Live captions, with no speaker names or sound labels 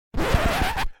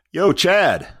Yo,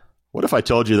 Chad, what if I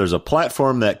told you there's a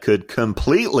platform that could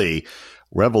completely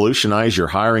revolutionize your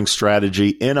hiring strategy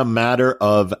in a matter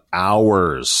of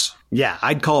hours? Yeah,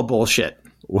 I'd call it bullshit.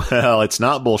 Well, it's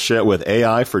not bullshit with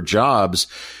AI for Jobs,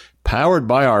 powered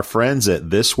by our friends at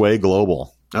This Way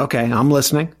Global. Okay, I'm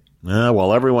listening.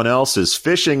 While everyone else is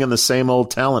fishing in the same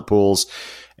old talent pools,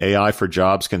 AI for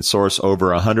Jobs can source over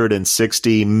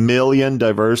 160 million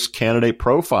diverse candidate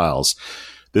profiles.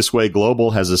 This Way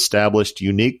Global has established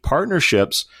unique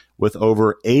partnerships with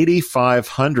over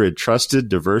 8,500 trusted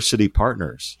diversity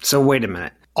partners. So wait a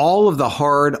minute. All of the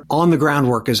hard on-the-ground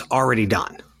work is already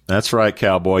done. That's right,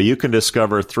 cowboy. You can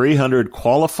discover 300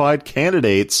 qualified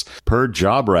candidates per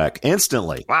job rec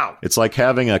instantly. Wow. It's like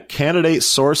having a candidate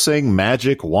sourcing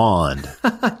magic wand.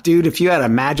 Dude, if you had a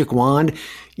magic wand,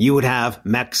 you would have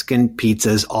Mexican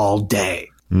pizzas all day.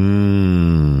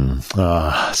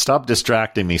 Stop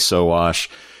distracting me, Sowash.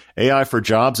 AI for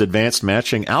Jobs advanced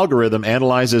matching algorithm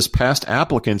analyzes past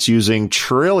applicants using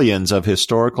trillions of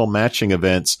historical matching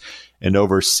events and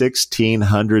over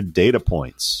 1,600 data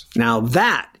points. Now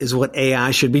that is what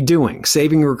AI should be doing,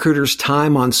 saving recruiters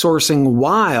time on sourcing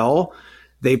while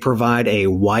they provide a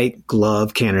white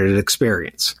glove candidate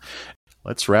experience.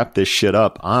 Let's wrap this shit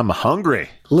up. I'm hungry.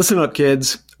 Listen up,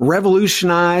 kids.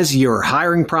 Revolutionize your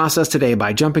hiring process today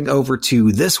by jumping over to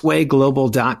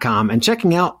thiswayglobal.com and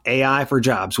checking out AI for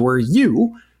Jobs, where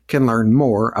you can learn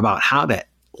more about how to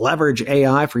leverage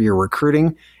AI for your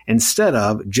recruiting instead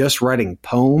of just writing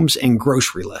poems and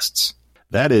grocery lists.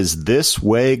 That is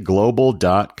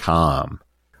thiswayglobal.com.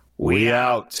 We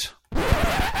out.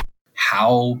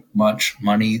 How much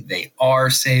money they are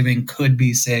saving, could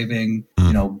be saving,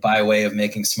 by way of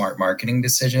making smart marketing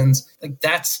decisions. Like,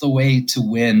 that's the way to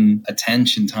win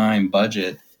attention, time,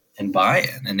 budget, and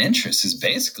buy-in. And interest is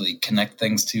basically connect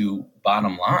things to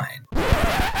bottom line.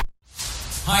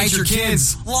 Hide your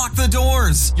kids. Lock the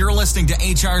doors. You're listening to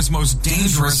HR's most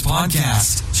dangerous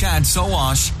podcast. Chad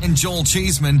Sowash and Joel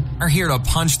Cheeseman are here to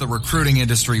punch the recruiting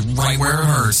industry right where it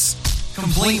hurts.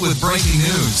 Complete with breaking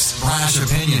news, brash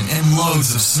opinion, and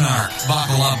loads of snark.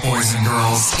 Buckle up, boys and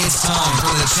girls. It's time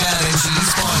for the Chad and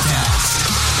Cheese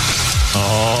Podcast.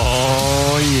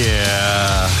 Oh,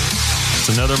 yeah. It's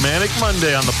another Manic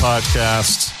Monday on the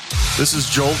podcast. This is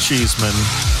Joel Cheeseman.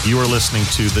 You are listening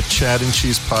to the Chad and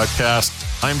Cheese Podcast.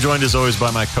 I'm joined as always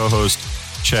by my co-host,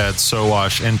 Chad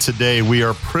Sowash. And today we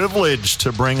are privileged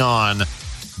to bring on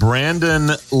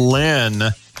Brandon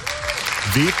Lynn,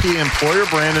 VP Employer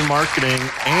Brand and Marketing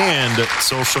and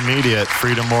Social Media at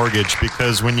Freedom Mortgage,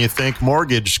 because when you think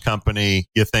mortgage company,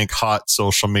 you think hot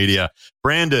social media.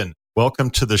 Brandon, welcome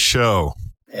to the show.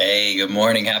 Hey, good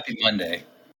morning. Happy Monday.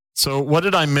 So what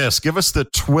did I miss? Give us the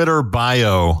Twitter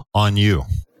bio on you.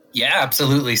 Yeah,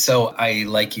 absolutely. So I,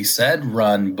 like you said,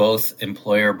 run both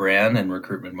employer brand and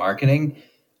recruitment marketing,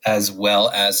 as well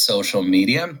as social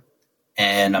media.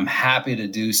 And I'm happy to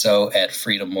do so at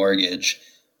Freedom Mortgage,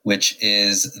 which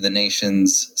is the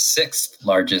nation's 6th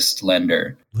largest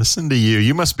lender. Listen to you.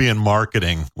 You must be in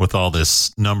marketing with all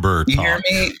this number talk. You hear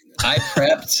me? I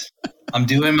prepped. I'm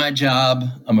doing my job.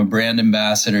 I'm a brand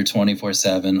ambassador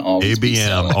 24/7. Always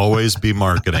ABM, always be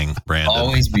marketing, Brandon.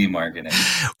 Always be marketing.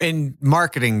 And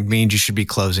marketing means you should be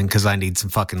closing because I need some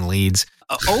fucking leads.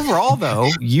 Overall, though,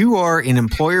 you are an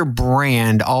employer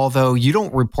brand, although you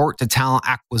don't report to talent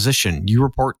acquisition. You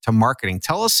report to marketing.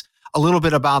 Tell us a little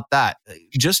bit about that.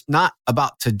 Just not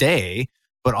about today,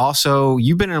 but also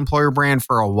you've been an employer brand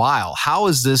for a while. How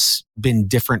has this been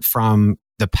different from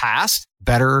the past?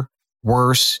 Better,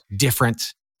 worse, different?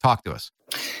 Talk to us.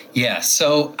 Yeah,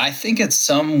 so I think in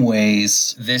some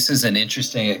ways, this is an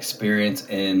interesting experience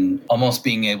in almost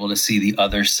being able to see the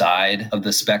other side of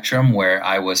the spectrum, where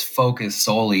I was focused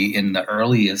solely in the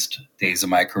earliest days of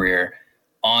my career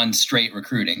on straight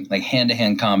recruiting, like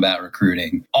hand-to-hand combat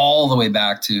recruiting, all the way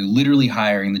back to literally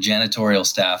hiring the janitorial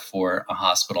staff for a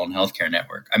hospital and healthcare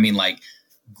network. I mean, like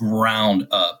ground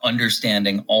up,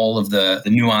 understanding all of the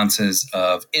nuances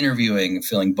of interviewing,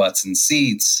 filling butts and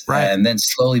seats. Right. And then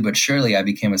slowly but surely, I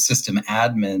became a system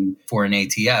admin for an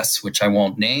ATS, which I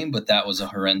won't name, but that was a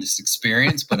horrendous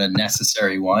experience, but a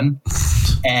necessary one.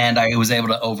 And I was able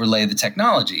to overlay the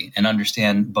technology and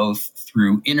understand both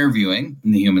through interviewing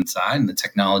in the human side and the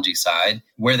technology side,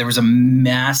 where there was a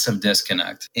massive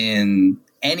disconnect in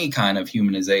any kind of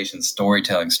humanization,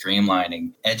 storytelling,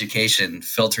 streamlining, education,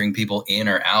 filtering people in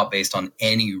or out based on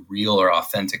any real or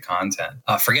authentic content.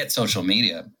 Forget social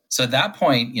media. So at that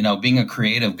point, being a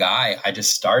creative guy, I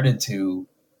just started to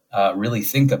really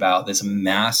think about this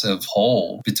massive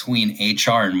hole between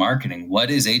HR and marketing. What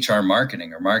is HR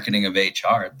marketing or marketing of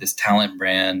HR? This talent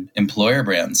brand, employer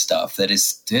brand stuff that is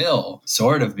still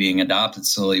sort of being adopted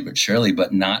slowly but surely,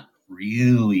 but not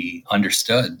really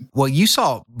understood. Well, you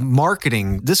saw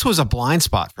marketing. This was a blind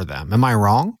spot for them. Am I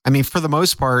wrong? I mean, for the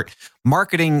most part,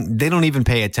 marketing, they don't even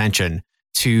pay attention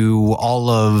to all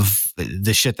of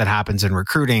the shit that happens in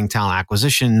recruiting, talent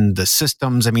acquisition, the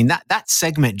systems. I mean, that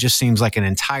segment just seems like an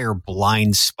entire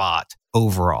blind spot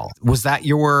overall. Was that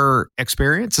your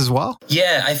experience as well?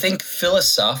 Yeah, I think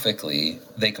philosophically,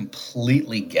 they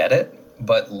completely get it,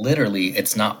 but literally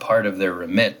it's not part of their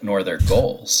remit nor their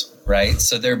goals. Right.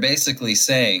 So they're basically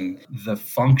saying the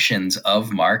functions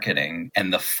of marketing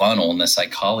and the funnel and the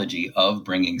psychology of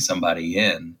bringing somebody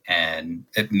in. And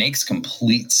it makes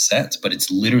complete sense, but it's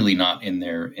literally not in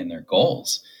their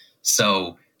goals.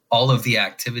 So all of the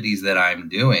activities that I'm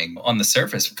doing on the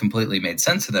surface completely made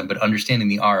sense to them, but understanding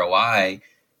the ROI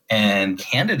and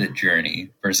candidate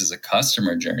journey versus a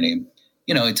customer journey,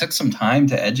 it took some time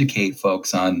to educate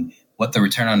folks on what the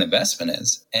return on investment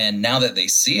is. And now that they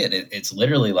see it, it's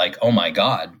literally like, oh my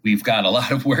God, we've got a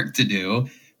lot of work to do,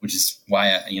 which is why,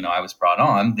 I was brought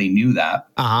on. They knew that.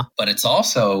 But it's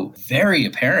also very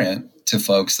apparent to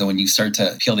folks that when you start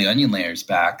to peel the onion layers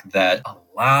back, that a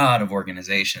lot of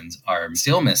organizations are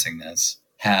still missing this,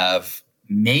 have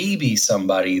maybe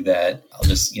somebody that I'll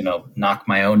just, knock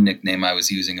my own nickname I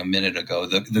was using a minute ago,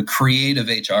 the creative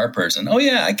HR person. Oh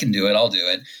yeah, I can do it. I'll do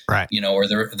it. Right. Or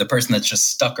the person that's just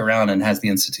stuck around and has the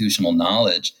institutional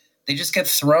knowledge. They just get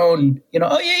thrown,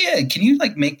 oh yeah. Can you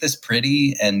make this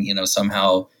pretty and,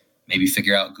 somehow maybe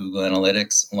figure out Google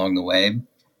Analytics along the way.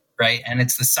 Right. And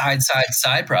it's the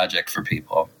side project for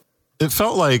people. It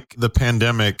felt like the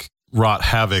pandemic wrought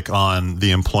havoc on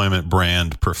the employment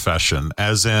brand profession,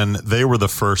 as in they were the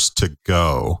first to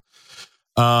go.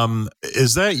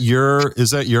 Is that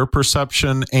your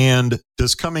perception? And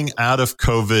does coming out of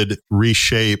COVID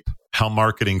reshape how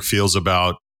marketing feels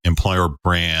about employer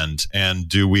brand? And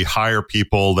do we hire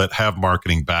people that have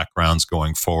marketing backgrounds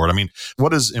going forward? I mean, what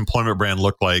does employment brand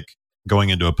look like going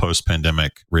into a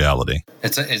post-pandemic reality?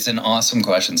 It's an awesome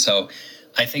question. So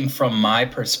I think from my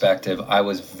perspective, I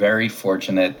was very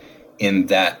fortunate in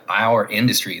that our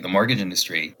industry, the mortgage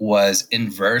industry, was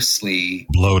inversely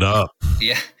blowed up.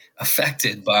 Yeah,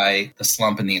 affected by the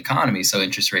slump in the economy. So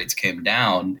interest rates came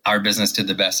down. Our business did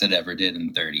the best it ever did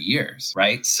in 30 years,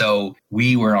 right? So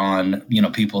we were on,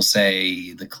 people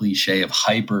say the cliche of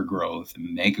hyper growth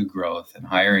and mega growth and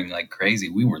hiring like crazy.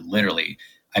 We were literally,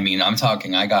 I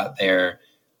got there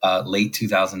late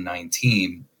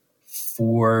 2019,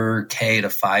 4K to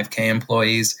 5K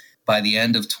employees. By the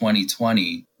end of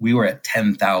 2020, we were at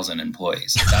 10,000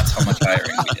 employees. That's how much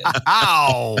hiring we did.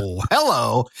 Ow!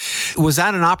 Hello. Was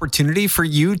that an opportunity for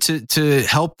you to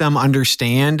help them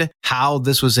understand how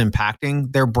this was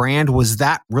impacting their brand? Was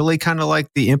that really kind of like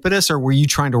the impetus, or were you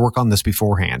trying to work on this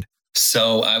beforehand?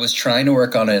 So I was trying to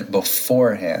work on it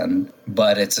beforehand,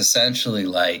 but it's essentially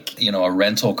like, a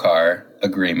rental car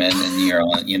agreement, and you're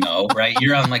on, right?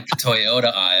 You're on like the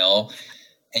Toyota aisle.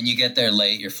 And you get there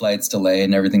late, your flight's delayed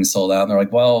and everything's sold out. And they're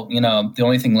like, well, the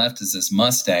only thing left is this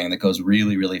Mustang that goes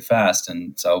really, really fast.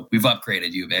 And so we've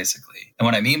upgraded you basically. And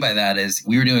what I mean by that is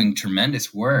we were doing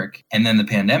tremendous work. And then the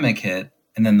pandemic hit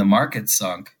and then the market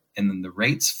sunk and then the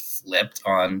rates flipped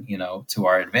on, to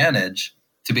our advantage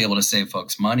to be able to save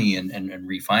folks money and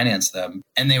refinance them.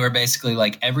 And they were basically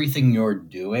like, everything you're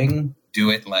doing, do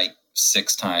it like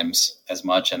 6 times as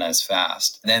much and as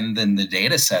fast. Then the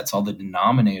data sets, all the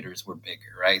denominators were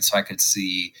bigger, right? So I could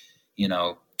see,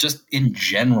 just in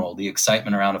general, the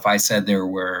excitement around if I said there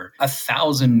were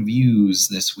 1,000 views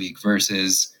this week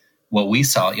versus what we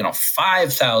saw,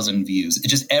 5,000 views. It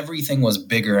just, everything was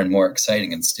bigger and more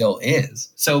exciting and still is.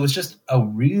 So it was just a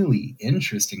really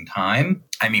interesting time.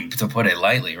 To put it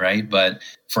lightly, right? But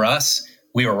for us,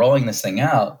 we were rolling this thing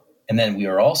out. And then we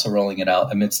were also rolling it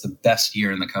out amidst the best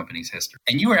year in the company's history.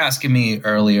 And you were asking me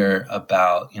earlier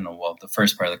about, the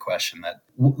first part of the question that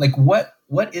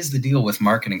what is the deal with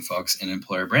marketing folks in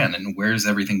employer brand and where's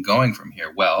everything going from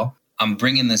here? Well, I'm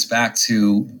bringing this back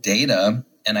to data,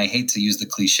 and I hate to use the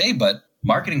cliche, but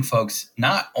marketing folks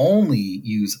not only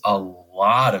use a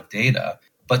lot of data,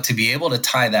 but to be able to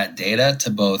tie that data to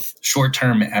both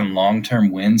short-term and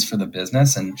long-term wins for the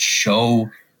business and show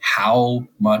how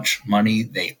much money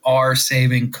they are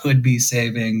saving, could be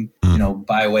saving,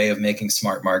 by way of making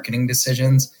smart marketing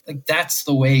decisions. Like that's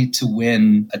the way to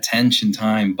win attention,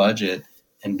 time, budget,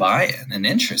 and buy-in. And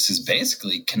interest is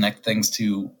basically connect things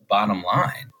to bottom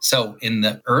line. So in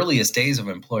the earliest days of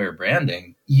employer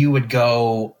branding, you would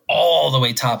go all all the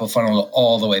way top of funnel to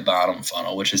all the way bottom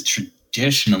funnel, which is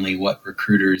traditionally what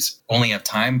recruiters only have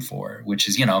time for, which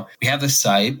is, we have this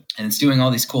site and it's doing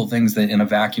all these cool things that in a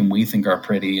vacuum we think are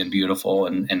pretty and beautiful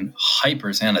and hyper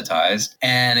sanitized,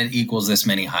 and it equals this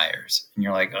many hires. And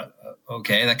you're like,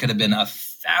 okay, that could have been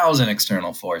 1,000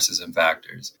 external forces and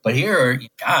factors. But here,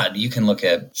 God, you can look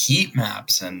at heat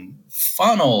maps and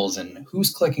funnels and who's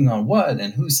clicking on what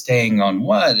and who's staying on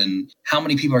what and how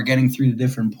many people are getting through the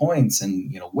different points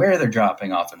and, where they're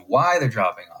dropping off and why they're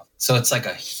dropping off. So it's like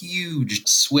a huge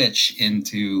switch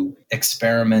into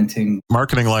experimenting.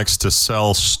 Marketing likes to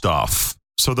sell stuff.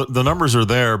 So the numbers are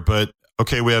there, but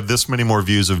okay, we have this many more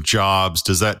views of jobs.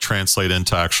 Does that translate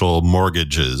into actual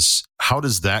mortgages? How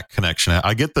does that connection?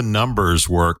 I get the numbers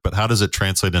work, but how does it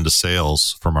translate into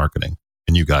sales for marketing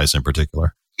and you guys in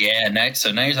particular? Yeah.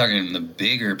 So now you're talking the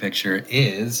bigger picture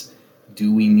is,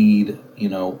 do we need,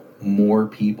 more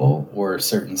people or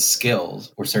certain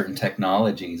skills or certain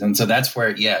technologies? And so that's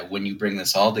where, when you bring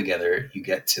this all together, you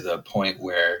get to the point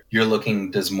where you're looking,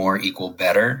 does more equal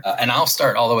better? And I'll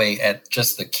start all the way at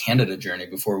just the candidate journey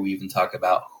before we even talk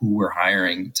about who we're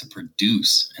hiring to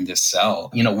produce and to sell.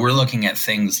 We're looking at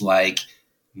things like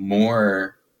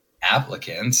more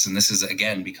applicants. And this has,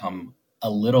 again, become a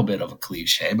little bit of a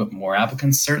cliche, but more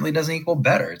applicants certainly doesn't equal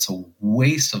better. It's a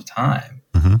waste of time.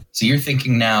 Mm-hmm. So you're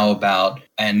thinking now about,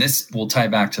 and this will tie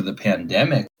back to the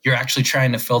pandemic, you're actually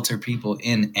trying to filter people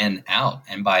in and out.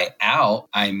 And by out,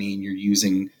 I mean you're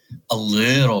using a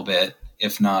little bit,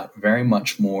 if not very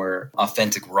much more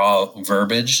authentic, raw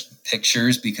verbiage,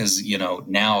 pictures, because,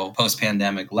 now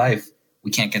post-pandemic life,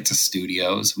 we can't get to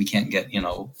studios. We can't get,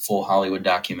 full Hollywood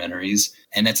documentaries.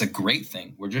 And it's a great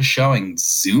thing. We're just showing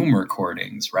Zoom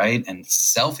recordings, right? And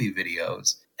selfie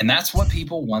videos. And that's what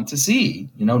people want to see,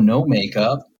 no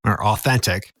makeup. Or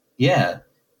authentic. Yeah.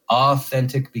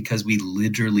 Authentic, because we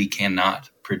literally cannot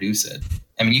produce it.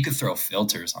 I mean, you could throw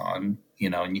filters on,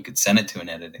 and you could send it to an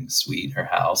editing suite or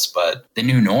house. But the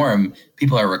new norm,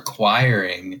 people are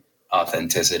requiring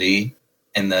authenticity.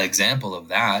 And the example of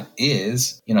that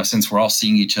is, since we're all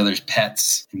seeing each other's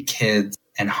pets and kids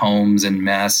and homes and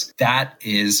mess, that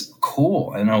is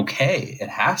cool and okay. It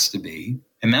has to be.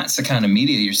 And that's the kind of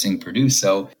media you're seeing produced.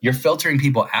 So you're filtering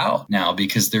people out now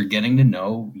because they're getting to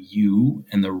know you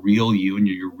and the real you and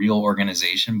your real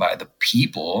organization by the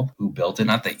people who built it,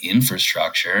 not the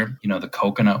infrastructure, the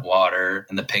coconut water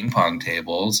and the ping pong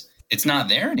tables. It's not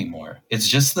there anymore. It's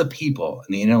just the people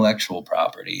and the intellectual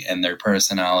property and their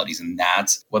personalities. And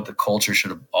that's what the culture should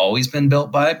have always been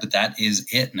built by. But that is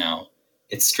it now.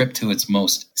 It's stripped to its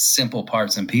most simple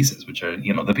parts and pieces, which are,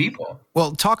 the people.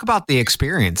 Well, talk about the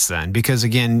experience then, because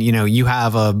again, you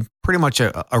have pretty much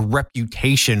a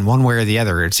reputation one way or the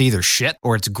other. It's either shit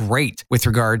or it's great with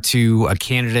regard to a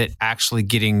candidate actually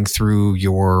getting through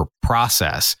your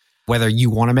process. Whether you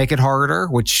want to make it harder,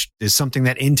 which is something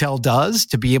that Intel does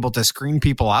to be able to screen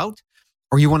people out,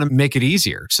 or you want to make it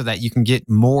easier so that you can get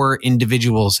more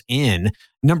individuals in,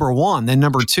 number one. Then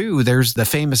number two, there's the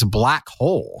famous black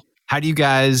hole. How do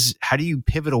you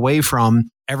pivot away from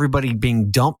everybody being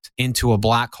dumped into a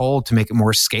black hole to make it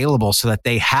more scalable so that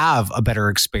they have a better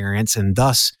experience and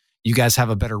thus you guys have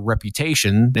a better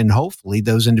reputation, and hopefully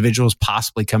those individuals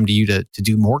possibly come to you to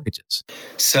do mortgages?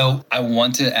 So I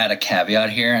want to add a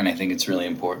caveat here, and I think it's really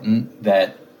important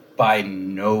that by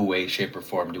no way, shape, or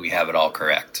form do we have it all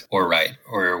correct or right,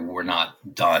 or we're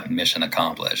not done, mission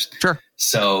accomplished. Sure.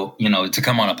 So, to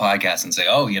come on a podcast and say,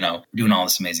 we're doing all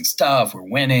this amazing stuff, we're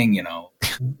winning,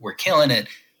 we're killing it.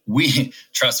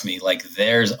 Trust me,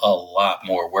 there's a lot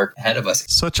more work ahead of us.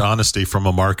 Such honesty from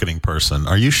a marketing person.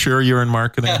 Are you sure you're in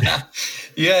marketing?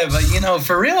 Yeah, but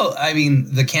for real, I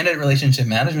mean, the candidate relationship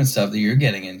management stuff that you're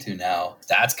getting into now,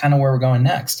 that's kind of where we're going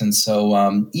next. And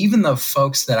so even the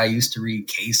folks that I used to read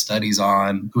case studies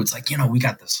on, who it's like, we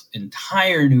got this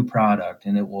entire new product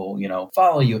and it will,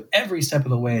 follow you every step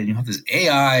of the way. And you have this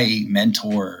AI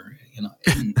mentor,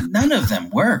 none of them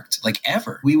worked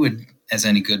ever. We would, as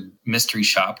any good mystery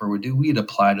shopper would do, we'd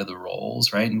apply to the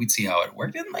roles, right? And we'd see how it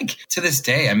worked. And to this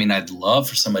day, I mean, I'd love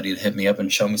for somebody to hit me up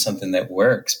and show me something that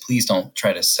works. Please don't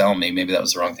try to sell me. Maybe that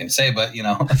was the wrong thing to say, but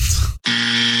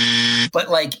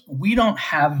but we don't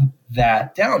have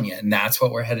that down yet. And that's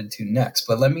what we're headed to next.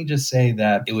 But let me just say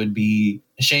that it would be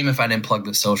a shame if I didn't plug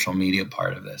the social media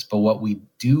part of this. But what we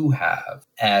do have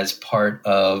as part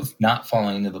of not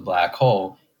falling into the black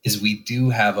hole is we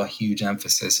do have a huge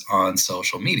emphasis on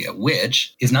social media,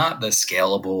 which is not the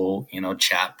scalable,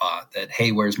 chat bot that,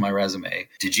 hey, where's my resume?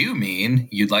 Did you mean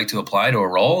you'd like to apply to a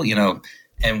role?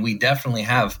 And we definitely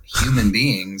have human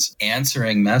beings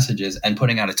answering messages and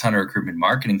putting out a ton of recruitment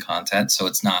marketing content. So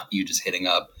it's not you just hitting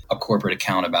up a corporate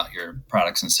account about your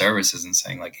products and services and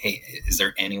saying like, hey, is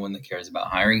there anyone that cares about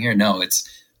hiring here? No, it's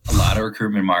a lot of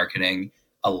recruitment marketing,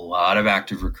 a lot of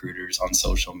active recruiters on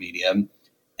social media,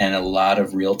 and a lot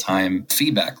of real-time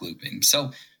feedback looping.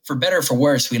 So for better or for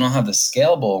worse, we don't have the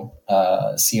scalable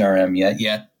CRM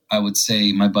yet. I would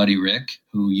say my buddy Rick,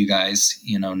 who you guys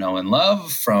know and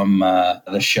love from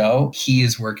the show, he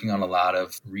is working on a lot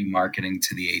of remarketing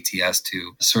to the ATS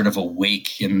to sort of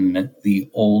awaken the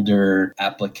older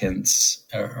applicants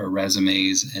or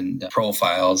resumes and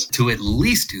profiles to at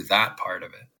least do that part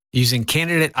of it. Using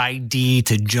candidate ID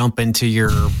to jump into your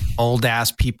old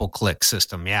ass people click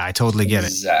system. Yeah, I totally get it.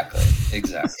 Exactly.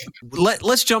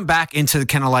 Let's jump back into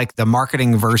kind of like the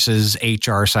marketing versus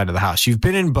HR side of the house. You've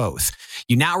been in both.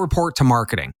 You now report to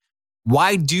marketing.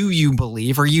 Why do you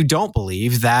believe, or you don't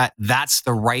believe, that that's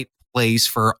the right place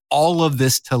for all of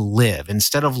this to live?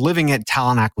 Instead of living at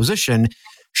talent acquisition,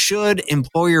 should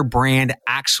employer brand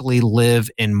actually live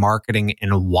in marketing,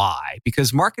 and why?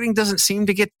 Because marketing doesn't seem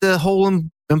to get the whole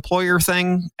employer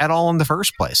thing at all in the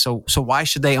first place. So why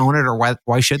should they own it, or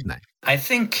why shouldn't they? I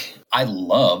think I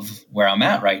love where I'm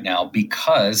at right now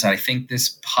because I think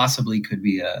this possibly could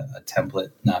be a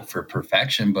template, not for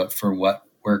perfection, but for what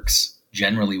works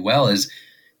generally well. Is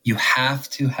you have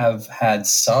to have had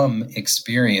some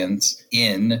experience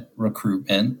in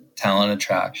recruitment, talent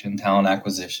attraction, talent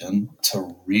acquisition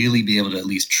to really be able to at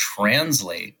least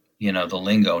translate, the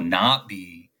lingo, not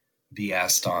be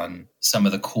BS'd on some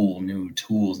of the cool new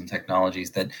tools and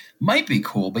technologies that might be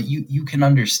cool, but you can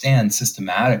understand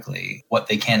systematically what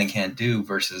they can and can't do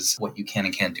versus what you can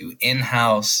and can't do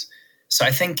in-house. So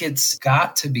I think it's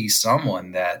got to be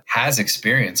someone that has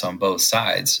experience on both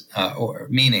sides, or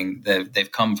meaning that they've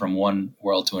come from one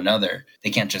world to another. They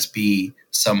can't just be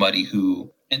somebody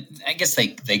who, and I guess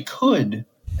they could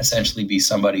essentially be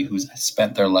somebody who's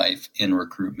spent their life in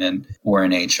recruitment or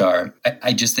in HR.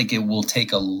 I just think it will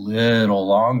take a little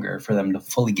longer for them to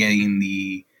fully gain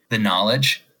the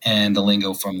knowledge and the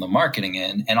lingo from the marketing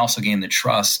end, and also gain the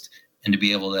trust and to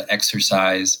be able to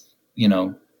exercise,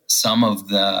 some of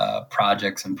the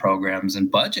projects and programs and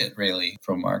budget really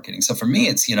from marketing. So for me,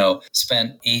 it's,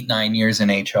 spent 8-9 years in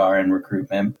HR and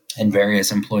recruitment and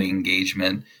various employee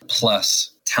engagement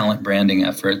plus talent branding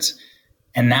efforts.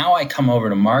 And now I come over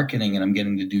to marketing and I'm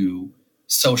getting to do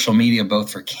social media, both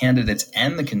for candidates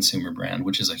and the consumer brand,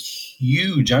 which is a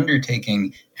huge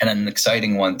undertaking and an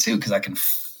exciting one too, because I can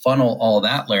funnel all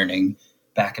that learning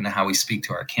back into how we speak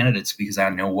to our candidates because I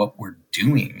know what we're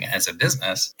doing as a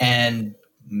business. And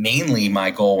mainly my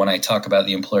goal when I talk about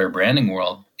the employer branding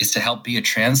world is to help be a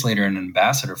translator and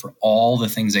ambassador for all the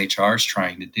things HR is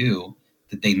trying to do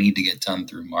that they need to get done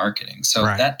through marketing. So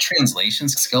That translation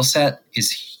skill set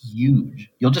is huge.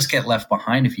 You'll just get left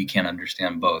behind if you can't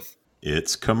understand both.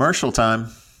 It's commercial time.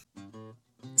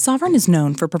 Sovren is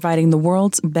known for providing the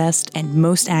world's best and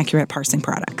most accurate parsing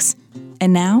products.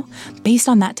 And now, based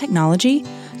on that technology,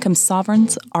 comes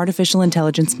Sovren's artificial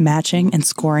intelligence matching and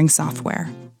scoring software.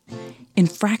 In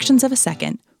fractions of a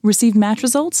second, receive match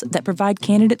results that provide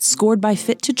candidates scored by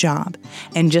fit to job,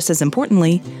 and just as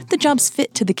importantly, the job's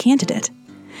fit to the candidate.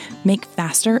 Make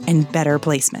faster and better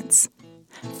placements.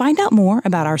 Find out more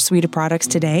about our suite of products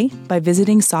today by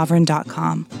visiting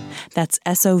Sovren.com. That's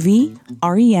SOVREN.com.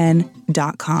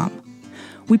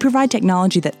 We provide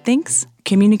technology that thinks,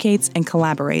 communicates, and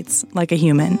collaborates like a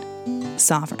human.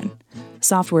 Sovren.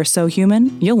 Software so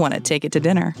human, you'll want to take it to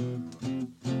dinner.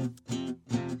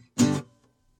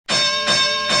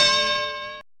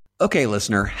 Okay,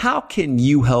 listener, how can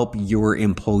you help your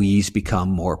employees become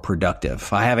more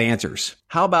productive? I have answers.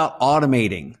 How about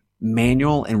automating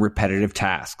manual and repetitive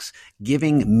tasks,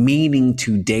 giving meaning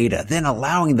to data, then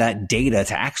allowing that data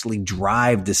to actually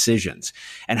drive decisions?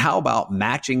 And how about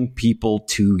matching people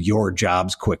to your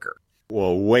jobs quicker?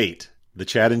 Well, wait. The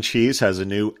Chad and Cheese has a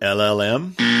new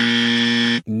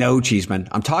LLM? No, Cheeseman.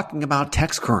 I'm talking about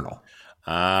TextKernel.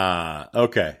 Ah,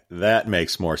 okay. That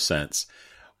makes more sense.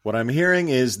 What I'm hearing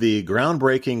is the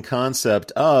groundbreaking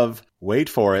concept of, wait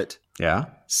for it,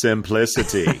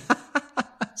 simplicity.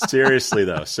 Seriously,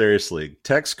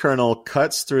 TextKernel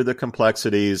cuts through the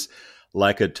complexities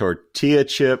like a tortilla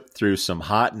chip through some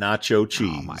hot nacho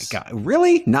cheese. Oh my God.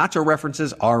 Really? Nacho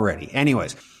references already.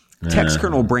 Anyways,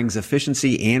 TextKernel brings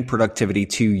efficiency and productivity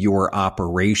to your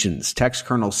operations.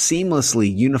 TextKernel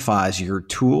seamlessly unifies your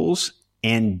tools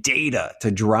and data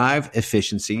to drive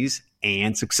efficiencies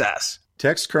and success.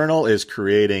 TextKernel is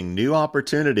creating new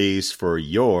opportunities for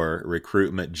your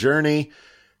recruitment journey,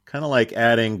 kind of like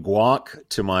adding guac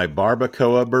to my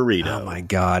barbacoa burrito. Oh my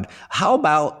God. How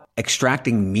about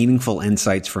extracting meaningful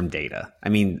insights from data. I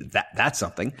mean, that's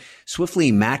something.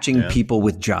 Swiftly matching people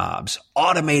with jobs,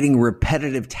 automating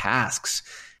repetitive tasks.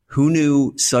 Who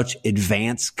knew such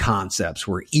advanced concepts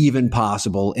were even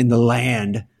possible in the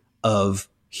land of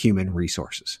human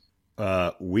resources?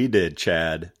 We did,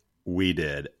 Chad. We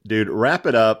did. Dude, wrap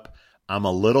it up. I'm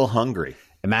a little hungry.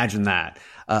 Imagine that.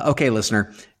 Okay,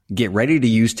 listener, get ready to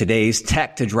use today's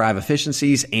tech to drive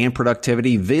efficiencies and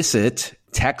productivity. Visit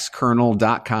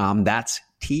textkernel.com. That's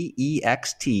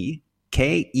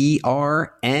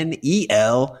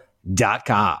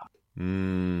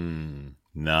TEXTKERNEL.com.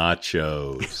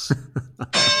 Nachos.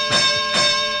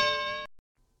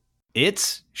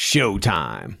 It's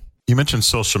showtime. You mentioned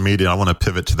social media. I want to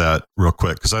pivot to that real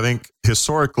quick because I think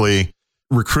historically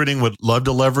recruiting would love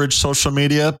to leverage social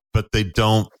media, but they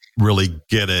don't really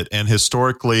get it. And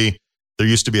historically, there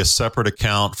used to be a separate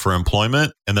account for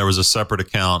employment and there was a separate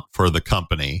account for the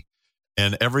company.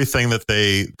 And everything that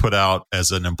they put out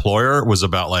as an employer was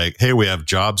about like, hey, we have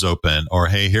jobs open, or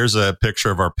hey, here's a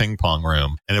picture of our ping pong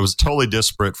room. And it was totally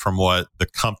disparate from what the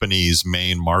company's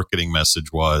main marketing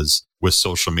message was with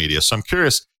social media. So I'm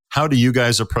curious, how do you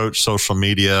guys approach social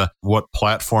media? What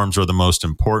platforms are the most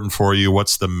important for you?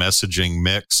 What's the messaging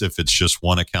mix if it's just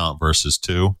one account versus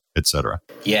two, et cetera?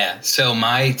 Yeah. So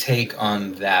my take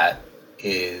on that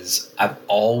is I've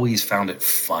always found it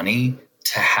funny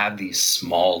to have these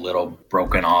small little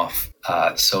broken off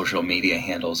social media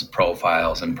handles,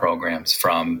 profiles, and programs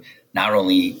from not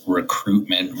only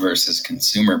recruitment versus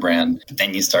consumer brand, but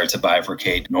then you start to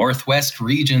bifurcate Northwest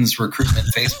Regions recruitment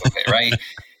Facebook page, right?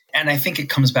 And I think it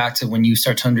comes back to when you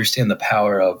start to understand the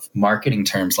power of marketing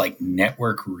terms like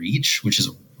network reach, which is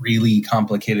a really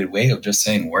complicated way of just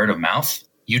saying word of mouth.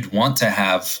 You'd want to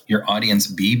have your audience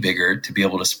be bigger to be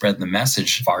able to spread the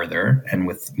message farther and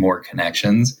with more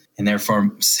connections. And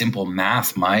therefore, simple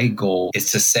math, my goal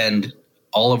is to send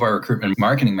all of our recruitment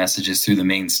marketing messages through the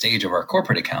main stage of our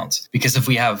corporate accounts. Because if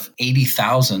we have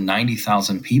 80,000,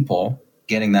 90,000 people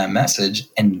getting that message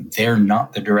and they're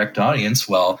not the direct audience,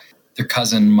 well, their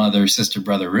cousin, mother, sister,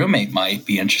 brother, roommate might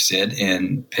be interested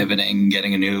in pivoting,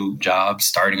 getting a new job,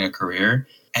 starting a career.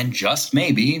 And just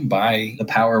maybe by the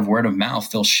power of word of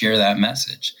mouth, they'll share that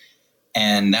message.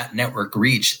 And that network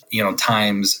reach,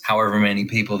 times however many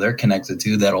people they're connected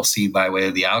to, that'll see by way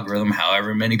of the algorithm,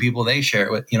 however many people they share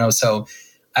it with, So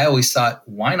I always thought,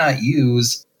 why not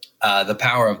use the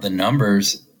power of the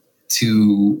numbers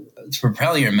to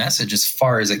propel your message as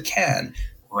far as it can,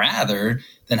 rather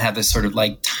than have this sort of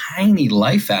like tiny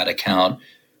life ad account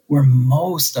where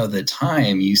most of the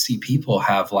time you see people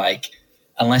have like,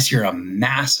 unless you're a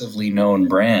massively known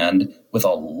brand with a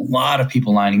lot of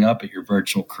people lining up at your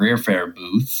virtual career fair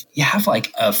booth, you have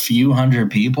like a few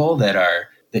hundred people that are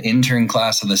the intern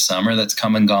class of the summer that's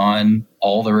come and gone,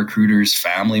 all the recruiters'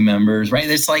 family members, right?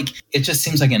 It's like, it just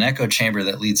seems like an echo chamber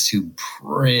that leads to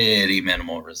pretty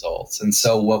minimal results. And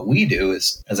so what we do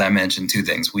is, as I mentioned, two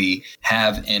things. We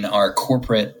have in our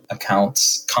corporate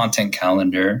accounts content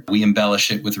calendar, we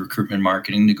embellish it with recruitment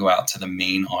marketing to go out to the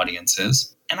main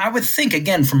audiences. And I would think,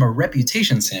 again, from a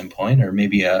reputation standpoint, or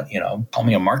maybe call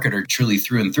me a marketer truly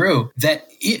through and through, that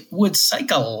it would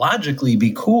psychologically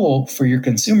be cool for your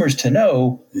consumers to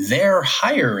know they're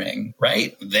hiring,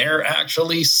 right? They're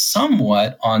actually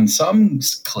somewhat on some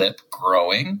clip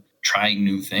growing, trying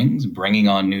new things, bringing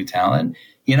on new talent.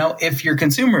 If your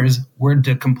consumers were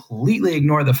to completely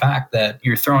ignore the fact that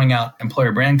you're throwing out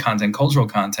employer brand content, cultural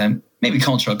content, maybe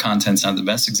cultural content's not the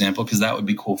best example because that would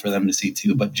be cool for them to see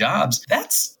too. But jobs,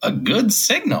 that's a good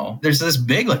signal. There's this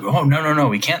big no,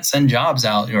 we can't send jobs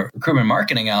out or recruitment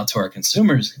marketing out to our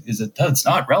consumers because it's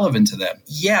not relevant to them.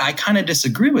 Yeah, I kind of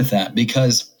disagree with that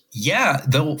because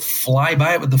they'll fly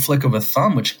by it with the flick of a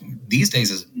thumb, which these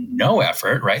days is no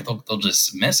effort, right? They'll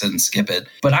just miss it and skip it.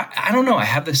 But I don't know. I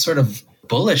have this sort of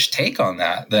bullish take on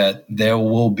that there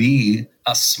will be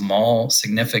a small,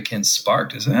 significant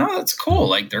spark to say, oh, that's cool.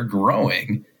 Like they're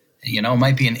growing, it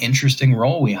might be an interesting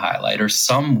role we highlight or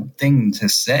something to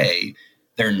say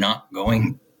they're not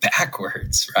going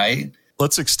backwards, right?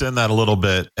 Let's extend that a little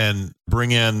bit and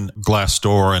bring in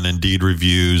Glassdoor and Indeed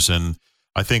reviews. And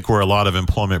I think where a lot of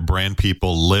employment brand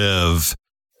people live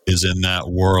is in that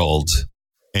world.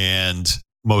 And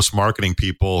most marketing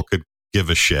people could give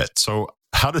a shit. So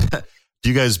how did that... Do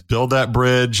you guys build that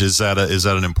bridge? Is that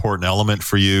an important element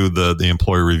for you? The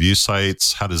employee review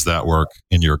sites? How does that work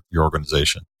in your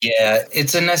organization? Yeah,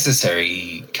 it's a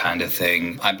necessary kind of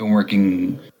thing. I've been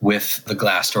working with the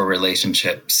Glassdoor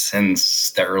relationship since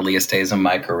the earliest days of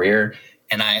my career.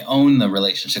 And I own the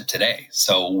relationship today.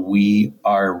 So we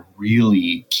are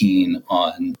really keen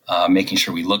on making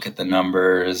sure we look at the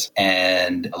numbers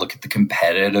and look at the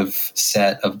competitive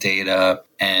set of data.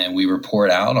 And we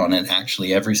report out on it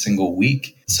actually every single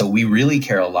week. So we really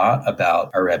care a lot about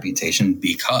our reputation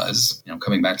because,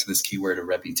 coming back to this keyword of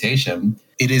reputation,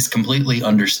 it is completely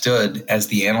understood as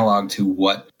the analog to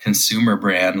what consumer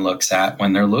brand looks at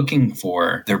when they're looking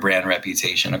for their brand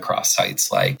reputation across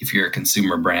sites. Like if you're a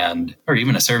consumer brand or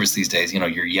even a service these days,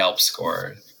 your Yelp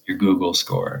score, your Google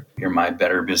score, your My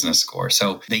Better Business score.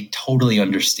 So they totally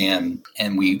understand,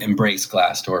 and we embrace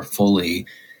Glassdoor fully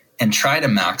and try to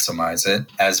maximize it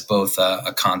as both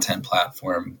a content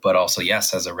platform, but also,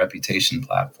 yes, as a reputation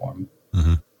platform.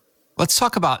 Mm-hmm. Let's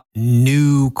talk about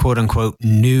new, quote unquote,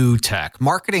 new tech.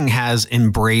 Marketing has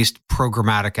embraced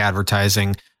programmatic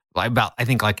advertising. I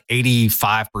think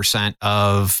 85%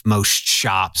 of most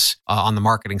shops on the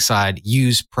marketing side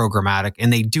use programmatic,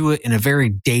 and they do it in a very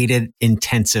data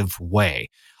intensive way.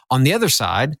 On the other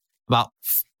side, about,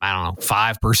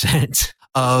 5%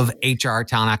 of HR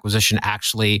talent acquisition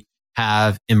actually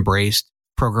have embraced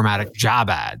programmatic job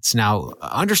ads. Now,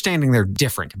 understanding they're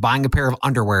different. Buying a pair of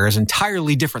underwear is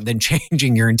entirely different than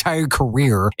changing your entire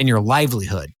career and your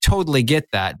livelihood. Totally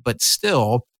get that. But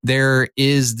still, there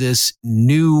is this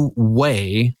new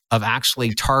way of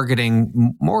actually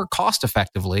targeting more cost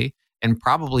effectively and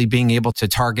probably being able to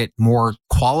target more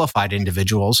qualified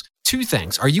individuals. Two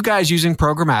things. Are you guys using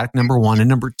programmatic, number one? And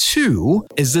number two,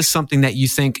 is this something that you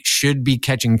think should be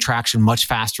catching traction much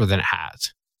faster than it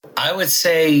has? I would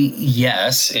say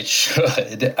yes, it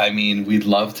should. I mean, we'd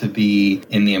love to be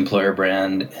in the employer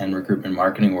brand and recruitment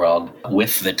marketing world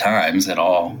with the times at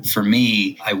all. For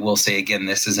me, I will say again,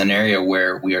 this is an area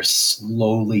where we are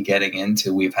slowly getting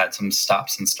into. We've had some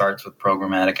stops and starts with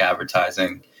programmatic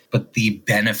advertising. But the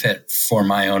benefit for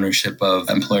my ownership of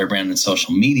employer brand and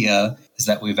social media is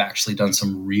that we've actually done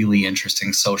some really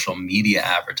interesting social media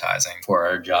advertising for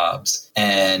our jobs.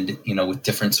 And, with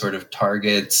different sort of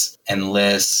targets and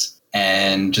lists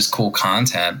and just cool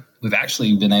content, we've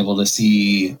actually been able to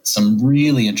see some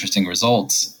really interesting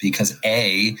results because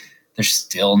A, there's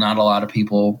still not a lot of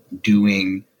people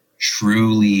doing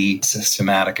truly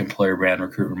systematic employer brand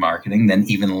recruitment marketing, then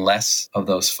even less of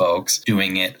those folks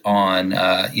doing it on,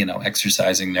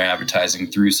 exercising their advertising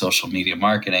through social media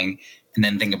marketing. And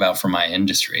then think about for my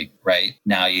industry, right?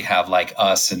 Now you have like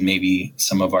us and maybe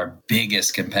some of our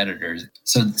biggest competitors.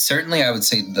 So certainly I would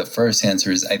say the first answer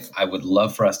is I would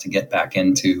love for us to get back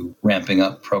into ramping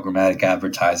up programmatic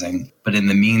advertising. But in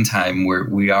the meantime,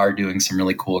 we are doing some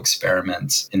really cool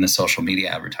experiments in the social media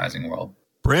advertising world.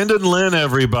 Brandon Lynn,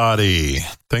 everybody.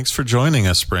 Thanks for joining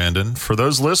us, Brandon. For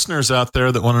those listeners out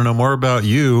there that want to know more about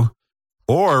you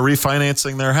or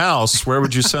refinancing their house, where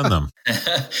would you send them?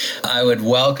 I would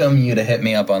welcome you to hit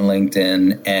me up on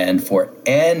LinkedIn, and for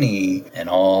any and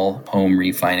all home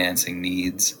refinancing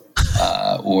needs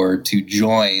or to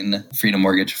join Freedom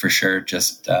Mortgage for sure,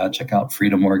 just check out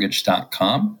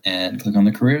freedommortgage.com and click on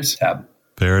the careers tab.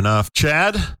 Fair enough.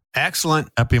 Chad? Excellent.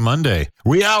 Happy Monday.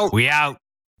 We out. We out.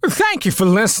 Thank you for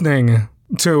listening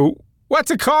to,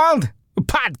 what's it called? A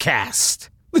podcast.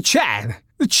 The Chad.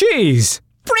 The Cheese.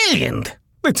 Brilliant.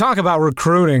 They talk about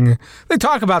recruiting. They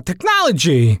talk about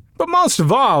technology. But most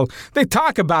of all, they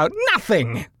talk about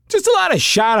nothing. Just a lot of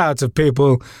shout-outs of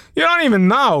people you don't even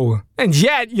know. And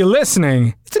yet you're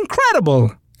listening. It's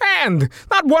incredible. And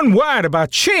not one word about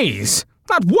cheese.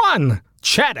 Not one.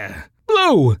 Cheddar.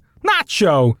 Blue.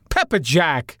 Nacho, pepper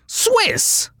jack,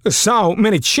 Swiss. So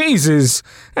many cheeses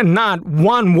and not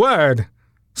one word.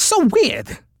 So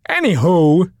weird.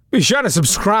 Anywho, be sure to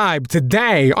subscribe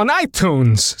today on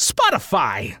iTunes,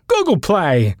 Spotify, Google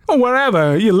Play, or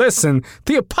wherever you listen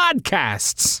to your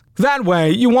podcasts. That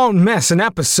way you won't miss an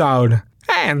episode.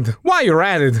 And while you're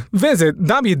at it, visit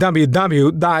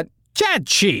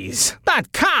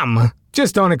www.chadcheese.com.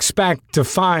 Just don't expect to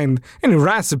find any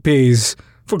recipes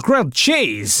for grilled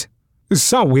cheese. It's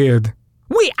so weird.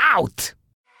 We out!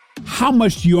 How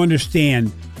much do you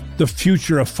understand the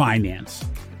future of finance?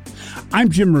 I'm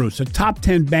Jim Roos, a top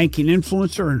 10 banking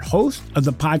influencer and host of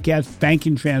the podcast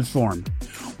Banking Transformed,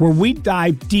 where we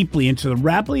dive deeply into the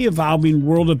rapidly evolving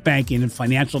world of banking and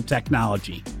financial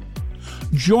technology.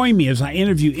 Join me as I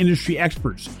interview industry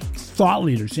experts, thought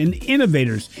leaders, and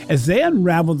innovators as they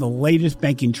unravel the latest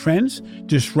banking trends,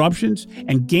 disruptions,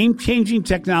 and game-changing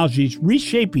technologies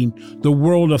reshaping the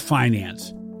world of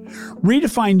finance.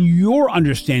 Redefine your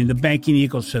understanding of the banking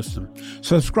ecosystem.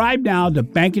 Subscribe now to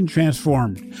Banking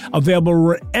Transformed, available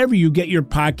wherever you get your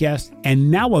podcast and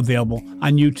now available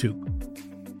on YouTube.